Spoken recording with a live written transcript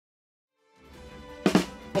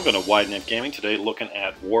Welcome to Wide Net Gaming. Today looking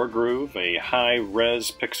at Wargroove, a high-res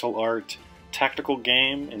pixel art tactical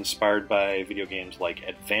game inspired by video games like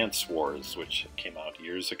Advance Wars, which came out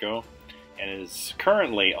years ago, and is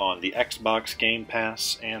currently on the Xbox Game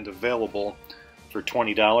Pass and available for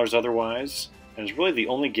 $20 otherwise, and is really the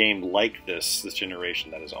only game like this generation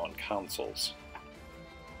that is on consoles.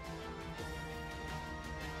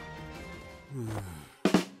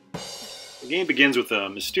 The game begins with a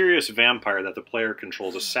mysterious vampire that the player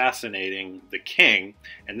controls assassinating the king,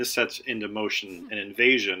 and this sets into motion an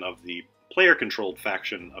invasion of the player-controlled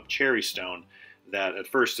faction of Cherrystone that at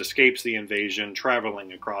first escapes the invasion,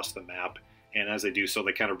 traveling across the map, and as they do so,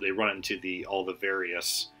 they run into all the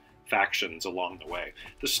various factions along the way.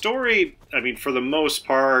 The story, for the most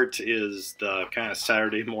part, is the kind of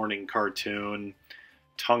Saturday morning cartoon,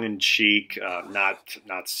 tongue-in-cheek,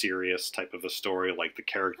 not serious type of a story. Like the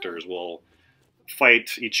characters will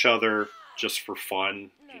fight each other just for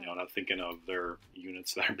fun, not thinking of their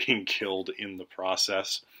units that are being killed in the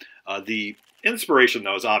process. The inspiration,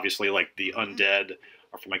 though, is obviously like the undead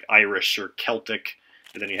are from like Irish or Celtic,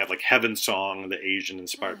 and then you have like Heaven Song, the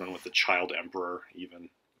Asian-inspired one with the Child Emperor, even.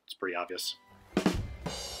 It's pretty obvious.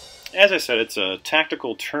 As I said, it's a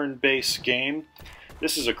tactical turn-based game.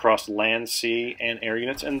 This is across land, sea, and air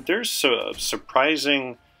units, and there's a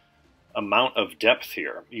surprising amount of depth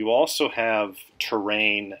here. You also have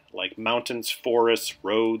terrain like mountains, forests,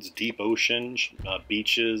 roads, deep oceans,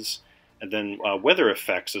 beaches, and then weather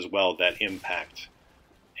effects as well that impact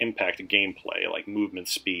gameplay, like movement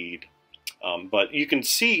speed. But you can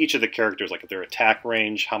see each of the characters, like their attack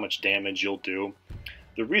range, how much damage you'll do.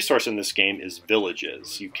 The resource in this game is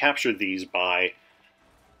villages. You capture these by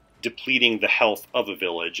depleting the health of a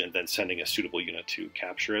village and then sending a suitable unit to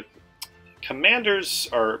capture it. Commanders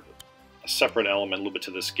are a separate element a little bit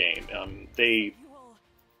to this game. They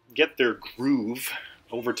get their groove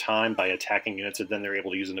over time by attacking units, and then they're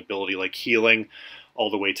able to use an ability like healing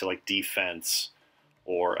all the way to like defense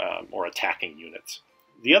or attacking units.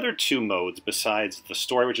 The other two modes besides the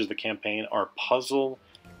story, which is the campaign, are puzzle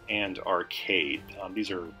and arcade.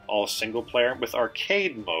 These are all single player. With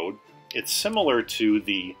arcade mode, it's similar to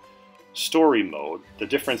the story mode. The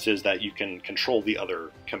difference is that you can control the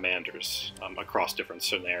other commanders across different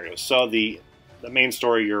scenarios. So the main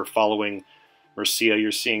story, you're following Mercia,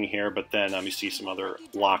 you're seeing here, but then you see some other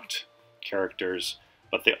locked characters,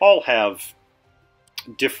 but they all have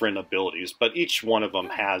different abilities, but each one of them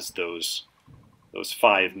has those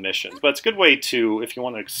 5 missions. But it's a good way to, if you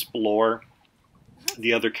want to explore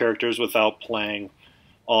the other characters without playing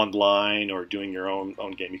online or doing your own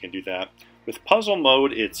game, you can do that. With puzzle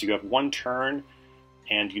mode, you have one turn,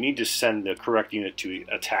 and you need to send the correct unit to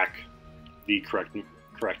attack the correct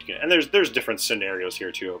unit. And there's different scenarios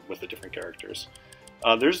here too with the different characters.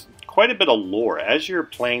 There's quite a bit of lore. As you're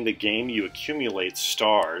playing the game, you accumulate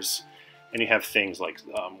stars, and you have things like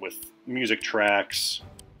with music tracks,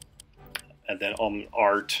 and then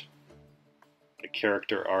art, like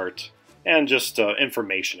character art, and just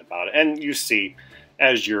information about it. And you see,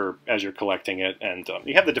 as you're collecting it, and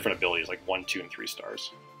you have the different abilities like 1, 2, and 3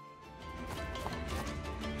 stars.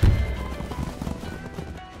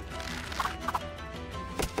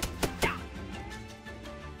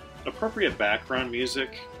 Appropriate background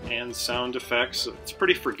music and sound effects. It's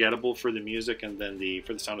pretty forgettable for the music, and then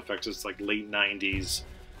for the sound effects, it's like late 90s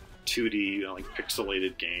 2D, like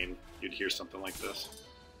pixelated game. You'd hear something like this.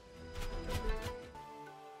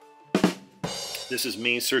 This is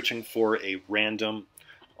me searching for a random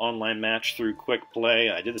online match through Quick Play.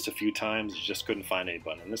 I did this a few times, just couldn't find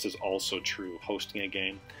anybody. And this is also true hosting a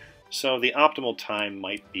game. So the optimal time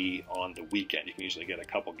might be on the weekend. You can usually get a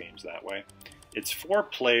couple games that way. It's 4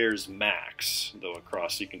 players max, though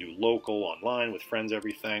across. You can do local, online, with friends,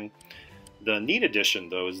 everything. The neat addition,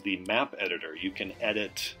 though, is the map editor. You can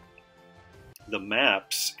edit the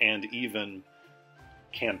maps and even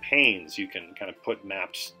campaigns. You can kind of put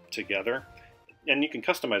maps together. And you can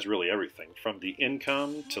customize really everything, from the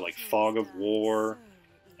income to like fog of war,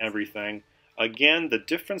 everything. Again, the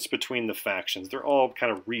difference between the factions, they're all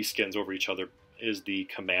kind of reskins over each other, is the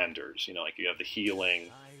commanders. Like you have the healing,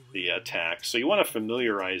 the attack. So you want to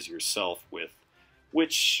familiarize yourself with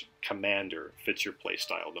which commander fits your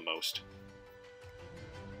playstyle the most.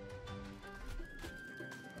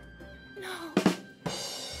 No.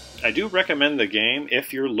 I do recommend the game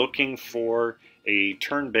if you're looking for a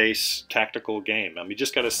turn-based tactical game. You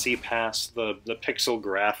just got to see past the pixel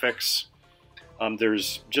graphics.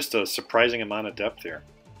 There's just a surprising amount of depth here.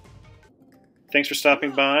 Thanks for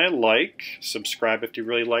stopping by. Like, subscribe if you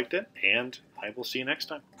really liked it, and I will see you next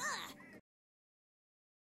time.